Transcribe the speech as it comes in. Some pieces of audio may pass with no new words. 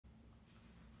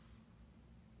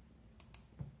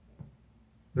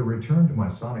The return to my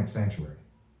sonic sanctuary.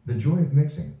 The joy of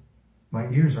mixing. My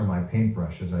ears are my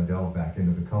paintbrush as I delve back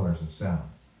into the colors of sound.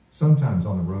 Sometimes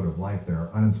on the road of life there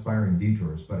are uninspiring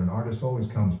detours, but an artist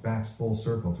always comes back full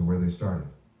circle to where they started.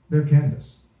 Their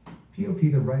canvas. P.o.p.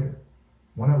 the writer.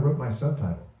 When I wrote my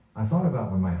subtitle, I thought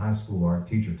about when my high school art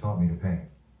teacher taught me to paint.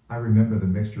 I remember the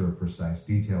mixture of precise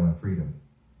detail and freedom.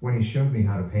 When he showed me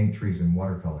how to paint trees in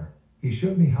watercolor, he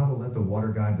showed me how to let the water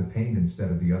guide the paint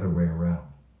instead of the other way around.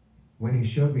 When he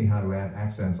showed me how to add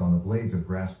accents on the blades of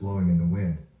grass blowing in the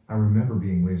wind, I remember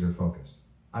being laser focused.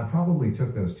 I probably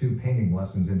took those two painting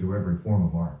lessons into every form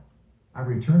of art. I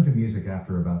returned to music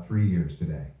after about 3 years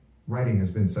today. Writing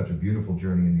has been such a beautiful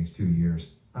journey in these 2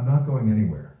 years. I'm not going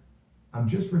anywhere. I'm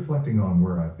just reflecting on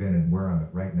where I've been and where I'm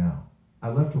at right now. I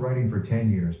left writing for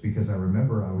 10 years because I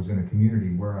remember I was in a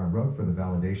community where I wrote for the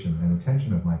validation and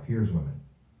attention of my peers women.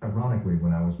 Ironically,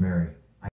 when I was married,